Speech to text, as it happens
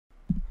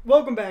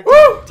Welcome back.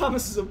 Woo!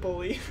 Thomas is a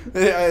bully.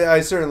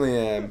 I certainly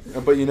am.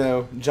 But you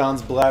know,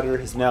 John's bladder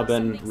has now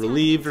been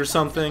relieved or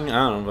something.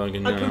 I don't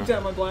fucking know. I pooped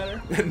out my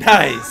bladder.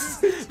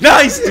 Nice!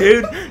 Nice,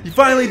 dude! You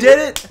finally did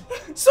it!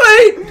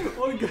 Sweet!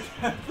 What a good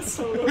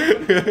episode.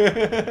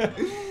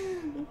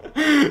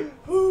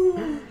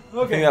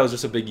 I think that was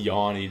just a big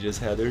yawn he just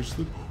had there. Just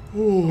like,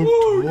 Ooh, I'm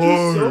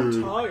you're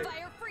so tired. tired.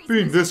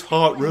 Being this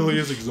hot really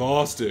is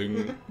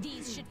exhausting.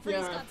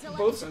 Yeah,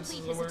 both senses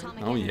of the word.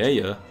 Oh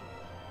yeah.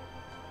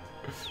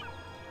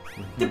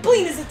 The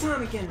plane is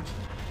atomic energy.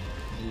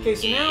 Okay,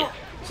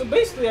 so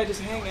basically I just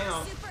hang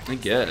out I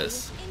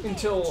guess.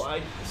 until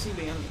I see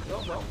the enemy.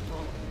 Oh, well.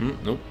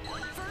 Nope.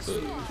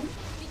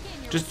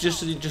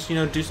 Just you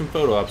know, do some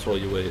photo ops while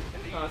you wait.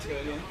 Oh, that's a good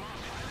idea.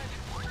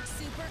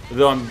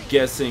 Though I'm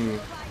guessing.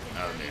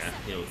 Oh man,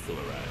 he'll feel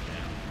it right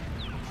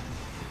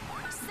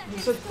now. You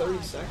said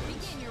 30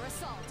 seconds.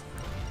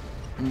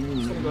 I'm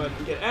just gonna go ahead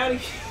and get out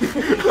of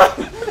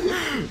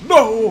here.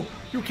 No!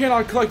 You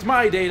cannot collect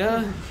my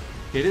data!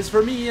 It is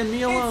for me and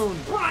me alone.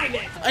 It's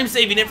private! I'm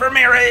saving it for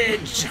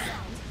marriage!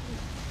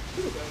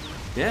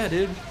 Yeah,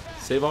 dude.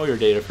 Save all your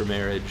data for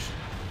marriage.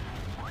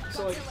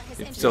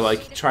 So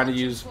like trying to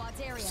use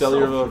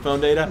cellular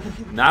phone data?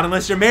 Not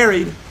unless you're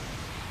married.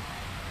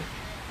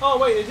 Oh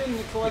wait, it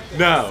didn't collect it.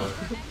 No.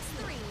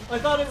 I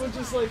thought it would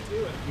just like do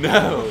it.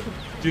 No.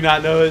 Do you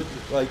not know it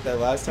like that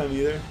last time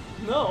either?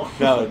 No.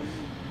 No.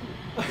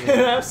 I had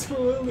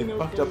absolutely no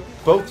Fucked clue. up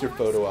both your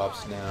photo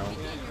ops now.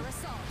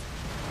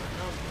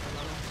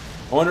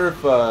 I wonder if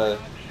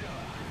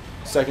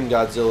second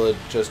Godzilla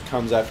just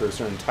comes after a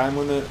certain time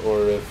limit,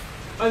 or if...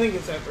 I think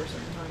it's after a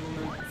certain time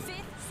limit.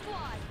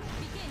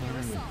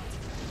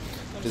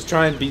 Just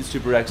try and beat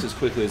Super X as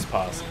quickly as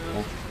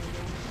possible.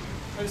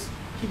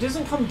 He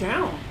doesn't come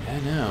down. I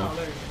know. Oh,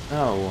 there you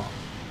Oh.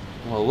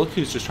 Well, look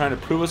who's just trying to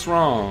prove us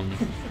wrong.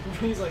 go.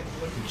 He's like,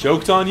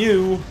 Joke's on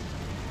you.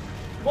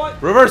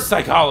 what? Reverse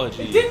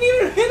psychology. It didn't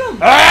even hit him!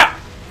 Ah!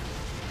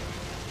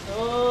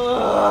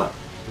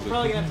 I'm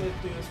probably gonna have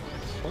to do this one.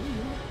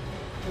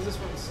 Because this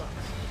one sucks.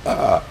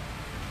 Oh,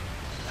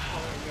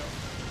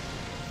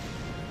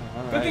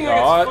 there we go. Good thing I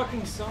got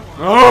fucking sunlight.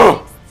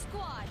 Oh!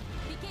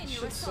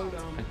 Shit's so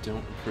dumb. I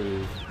don't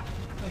approve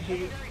I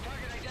hate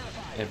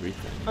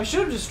everything. I should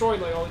have destroyed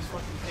like all these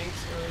fucking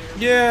tanks earlier.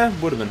 Yeah,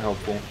 would have been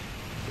helpful.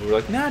 We were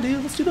like, nah,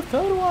 dude, let's do the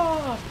photo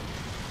op.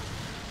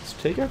 Let's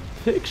take a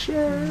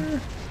picture.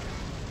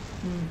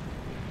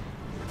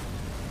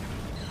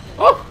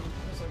 Oh!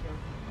 There's like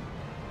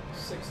a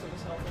sixth of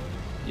his health.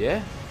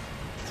 Yeah,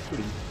 it's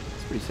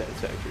pretty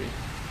satisfactory.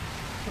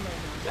 Come on,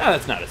 Ah,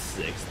 that's not a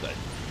sixth, but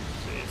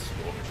it's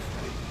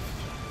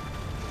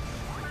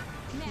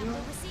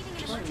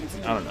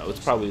I don't know. It's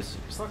probably a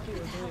sixth. fuck you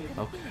with me.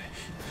 Okay.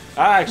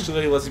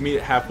 Actually, let's meet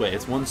it halfway.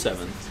 It's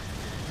 1/7.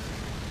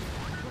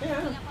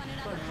 Yeah.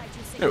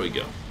 There we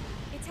go.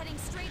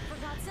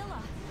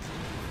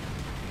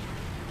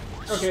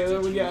 Okay,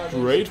 there we go.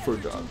 Great for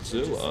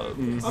Godzilla.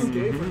 I'm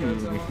gay for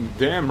Godzilla.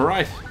 Damn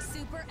right.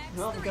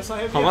 Well, I guess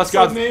I have Unless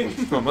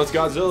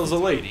Godzilla's a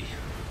lady.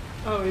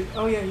 Oh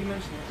yeah, you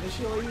mentioned it. Is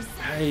she a lady?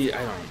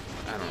 I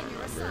don't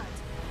remember.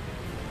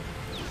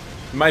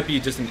 It might be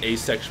just an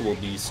asexual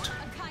beast.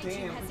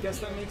 Damn, I guess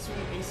that makes me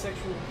an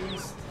asexual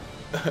beast.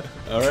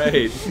 All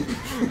right.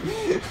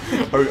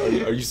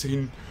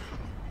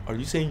 Are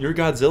you saying you're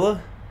Godzilla?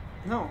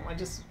 No, I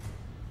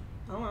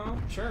don't know.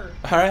 Sure.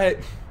 All right.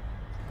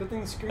 Good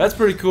thing the screen. That's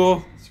pretty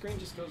cool. The screen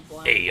just goes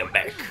black. Hey, I'm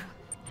back.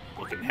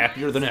 Looking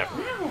happier than ever.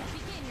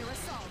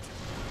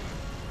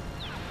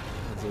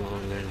 Godzilla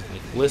over there is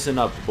like, listen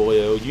up,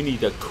 boyo. You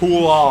need to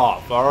cool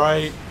off, all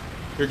right?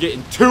 You're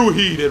getting too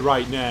heated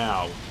right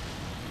now.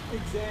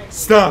 Exactly.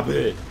 Stop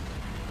it.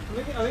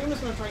 I think I'm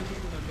just gonna try and keep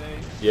him at bay.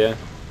 Yeah.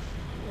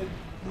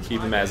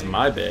 Keep him as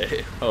my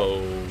bae.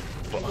 Oh,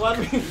 fuck. Glad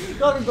we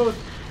both.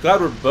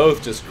 Glad we're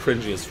both just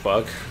cringy as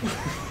fuck.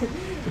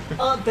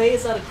 Bay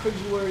is not a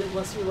cringy word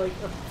unless you're like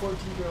a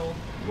 14-year-old.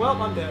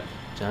 Well, I'm dead.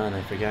 John,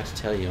 I forgot to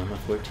tell you, I'm a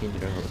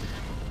 14-year-old.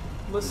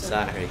 Listen.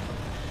 Sorry.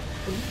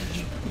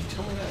 You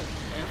tell me that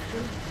after?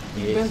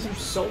 Yes. You've been through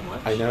so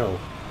much. I know.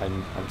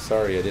 I'm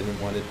sorry. I didn't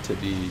want it to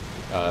be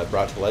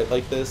brought to light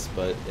like this,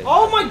 but it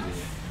Oh my!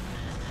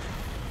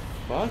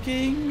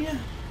 Fucking.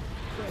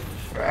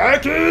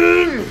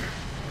 Fucking.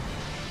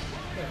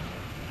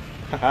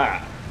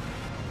 Haha.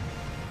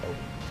 Oh.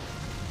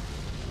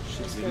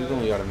 Shit, we've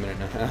only got a minute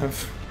and a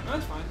half.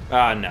 That's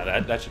fine. No,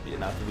 that should be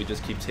enough. If we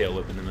just keep tail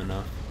whipping them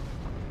enough.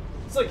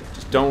 It's like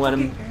Just don't let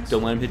him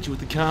hit you with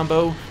the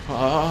combo.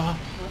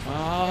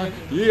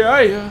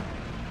 Yeah.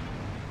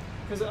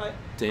 Because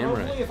Damn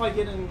hopefully right. if I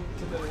get into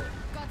the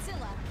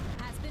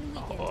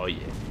Oh yeah.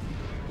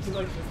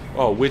 like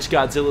Oh, which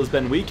Godzilla's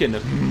been weakened?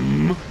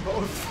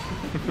 both.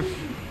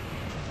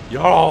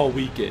 Y'all all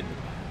weakened.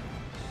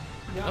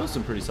 Yeah. That was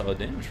some pretty solid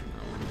damage from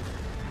that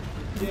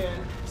one. Yeah.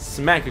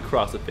 Smack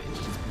across the face.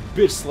 Just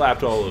bitch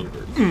slapped all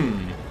over.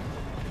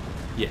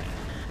 Yeah.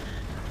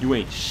 You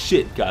ain't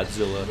shit,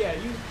 Godzilla. Yeah,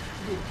 you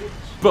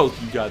bitch.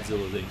 Both you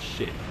Godzillas ain't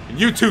shit. And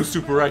you too,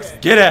 Super X,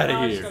 get out of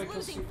I just here. gotta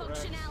kill Super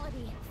X.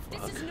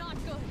 Fuck.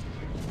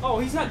 Oh,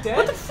 he's not dead?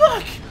 What the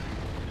fuck?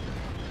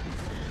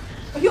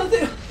 I killed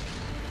him!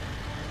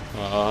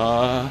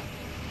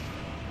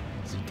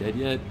 Is he dead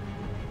yet?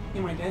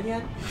 Am I dead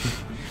yet?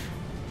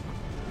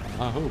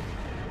 I hope.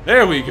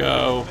 There we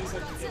go! I just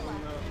have to give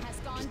him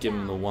Just give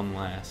him the one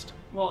last.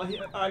 well,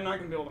 I'm not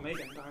gonna be able to make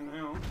it in time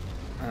now.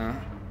 Uh.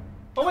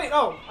 Oh, wait,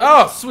 oh!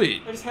 Oh,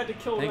 sweet! I just had to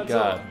kill Thank Godzilla.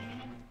 God.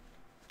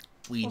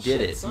 We did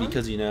shit, it, son.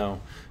 because, you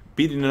know,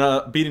 beating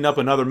up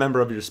another member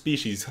of your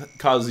species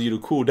causes you to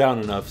cool down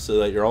enough so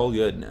that you're all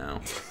good now.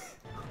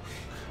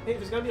 Hey,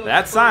 there's gotta be like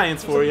That's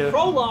science for you.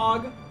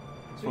 Prologue.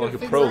 So Like a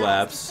figure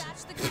prolapse.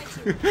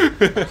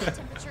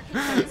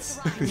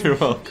 You're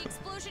welcome.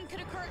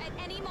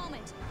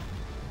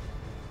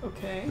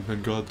 Okay. And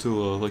then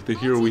Godzilla, like the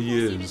hero he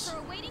is,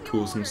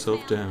 cools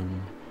himself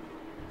down.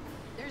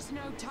 There's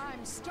no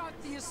time. Start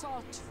the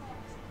assault.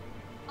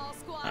 All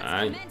squads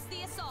Alright. commence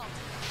the assault.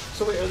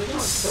 So wait, are they gonna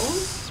kill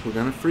him? We're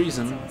gonna freeze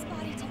him. Godzilla's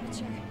body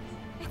temperature.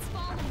 It's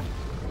falling.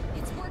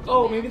 It's working.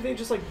 Oh, now. maybe they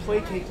just like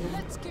placate him.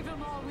 Let's give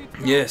him all we've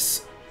got.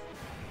 Yes.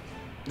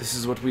 This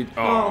is what we.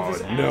 Oh,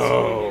 this Oh asshole.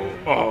 no!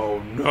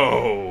 Oh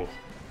no!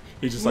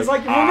 He's just He's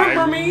like, like,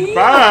 remember I'm me?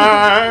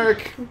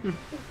 back.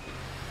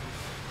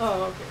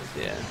 Oh,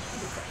 okay. Yeah.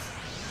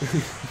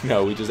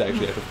 No, we just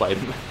actually have to fight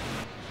him.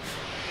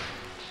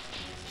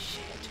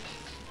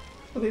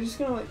 Are they just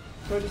gonna like,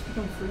 do I just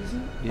become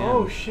freezing? Yeah.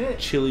 Oh shit.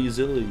 Chili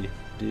Zilly,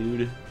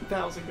 dude.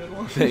 That was a good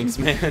one. Thanks,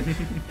 man.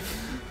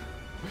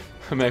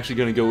 I'm actually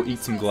gonna go eat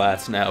some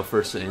glass now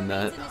for saying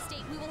that. In this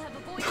state, we will have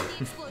avoided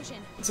the explosion.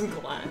 Some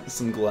glass.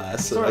 Some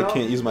glass so Sorry, I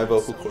can't use my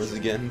vocal cords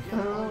again.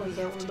 Oh, is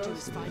that what it To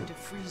does? find a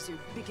freezer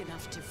big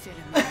enough to fit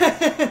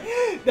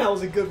him. That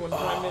was a good one,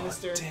 Prime Oh,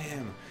 Minister.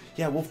 damn.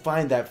 Yeah, we'll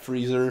find that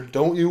freezer.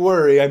 Don't you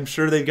worry. I'm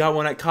sure they've got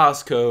one at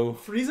Costco.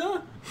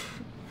 Frieza?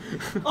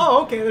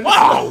 Oh, okay. They're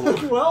Wow.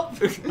 just, well,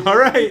 All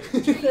right.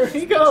 there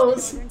he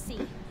goes. Squadron C.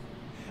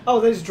 Oh,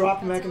 they just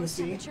dropped him back in the Godzilla's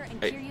sea. temperature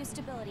and Hey. Kiryu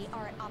stability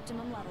are at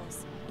optimum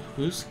levels.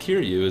 Who's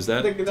Kiryu? Is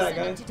that? Look at that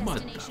guy. Descending to What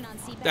destination on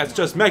C-bed That's now.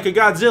 just Mecha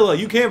Godzilla.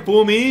 You can't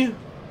fool me.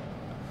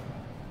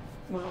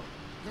 Well,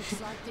 Looks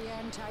like the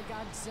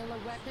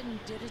anti-Godzilla weapon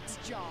did its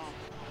job.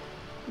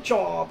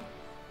 job.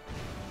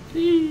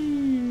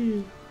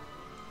 Whoa.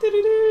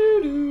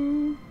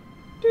 Do-do-do-do.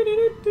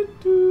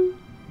 Do-do-do-do-do.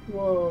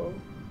 Whoa.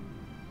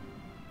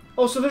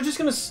 Oh, so they're just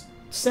gonna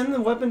send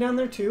the weapon down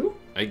there too?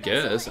 I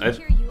guess. Godzilla and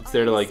Kiryu It's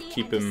there to are like in C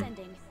keep and him.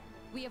 descending.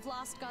 We have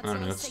lost I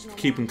don't know. Godzilla's It's signal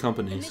keep him now.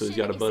 company, The so he's mission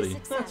got a is buddy.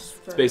 success. That's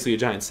fair. It's basically a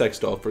giant sex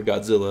doll for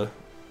Godzilla.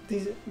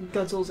 These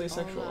Godzilla's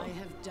asexual. All I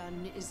have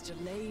done is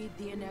delayed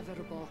the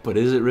inevitable. But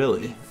is it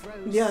really?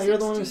 Yeah, you're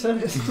the one who said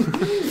it.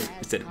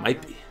 I said it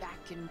might be. Back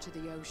into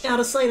the ocean. Out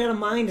of sight, out of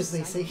mind, as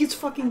they say. He's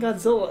fucking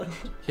Godzilla.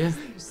 Yeah.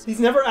 He's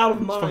never out of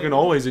It's mind. fucking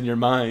always in your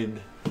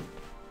mind. That's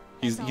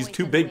He's always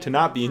too been big the to way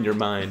not of be in your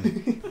kind.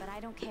 mind. But I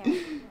don't care.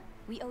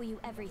 We owe you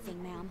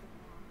everything, ma'am.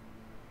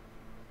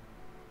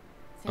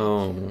 Thank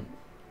Oh. you.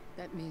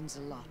 That means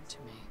a lot to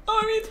me. Oh,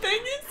 I mean,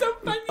 thank you so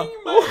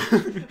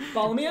fucking much.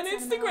 Follow me on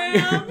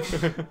Instagram.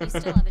 You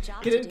still have a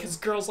job Get to it? do. Because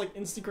girls like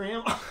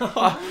Instagram.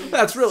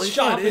 That's really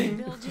Shopping.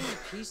 funny. Building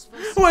a peaceful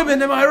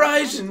Women, am I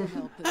right? society with the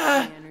help of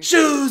Ah, the energy.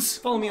 shoes.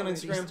 Follow me on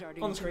Already Instagram.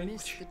 starting On the to screen.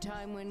 miss the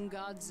time when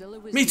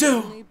Godzilla was Me the too.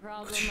 only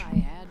problem I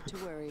had to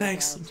worry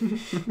Thanks.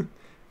 about.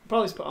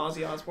 Probably just put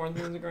Ozzy Osbourne's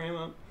Instagram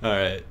up. All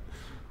right.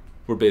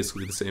 We're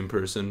basically the same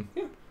person.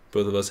 Yeah.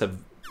 Both of us have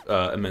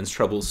immense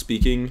trouble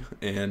speaking,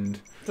 and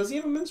Does he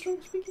have a minstrel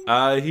speaking?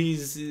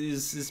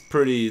 he's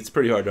pretty. It's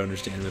pretty hard to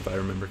understand him if I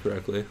remember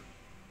correctly.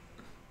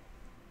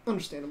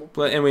 Understandable.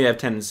 But and we have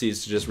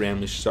tendencies to just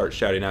randomly start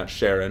shouting out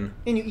Sharon.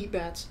 And you eat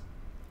bats.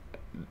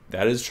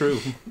 That is true.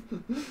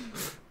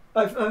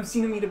 I've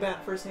seen him eat a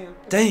bat firsthand.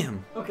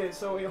 Damn. Okay,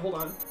 so wait, hold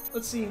on.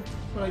 Let's see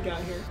what I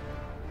got here.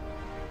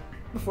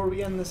 Before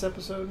we end this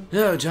episode.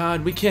 No,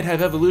 John, we can't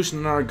have evolution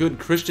on our good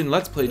Christian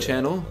Let's Play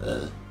channel.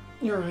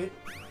 You're right.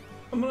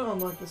 I'm gonna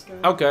unlock this guy.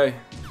 Okay.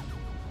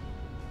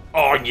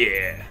 Oh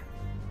yeah.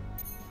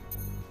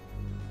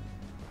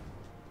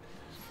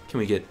 Can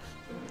we get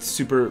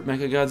Super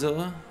Mecha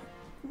Godzilla?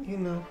 You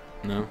know.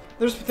 No.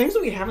 There's things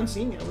that we haven't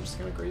seen yet, which is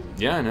kind of crazy.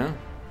 Yeah, I know.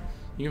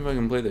 You can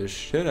fucking play the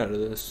shit out of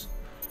this.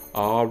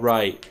 All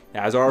right.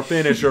 As our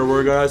finisher,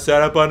 we're gonna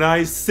set up a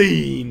nice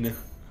scene.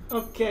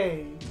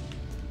 Okay.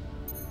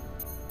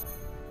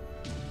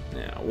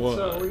 Now, what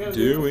So, we gotta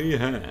do do- we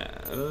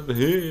have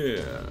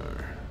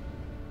here?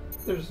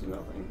 There's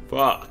nothing.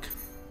 Fuck.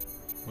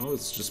 Well,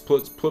 it's just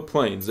put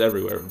planes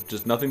everywhere.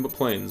 Just nothing but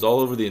planes all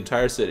over the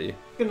entire city.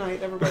 Good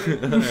night, everybody.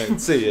 Alright,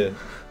 see ya.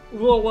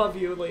 We'll love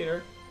you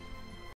later.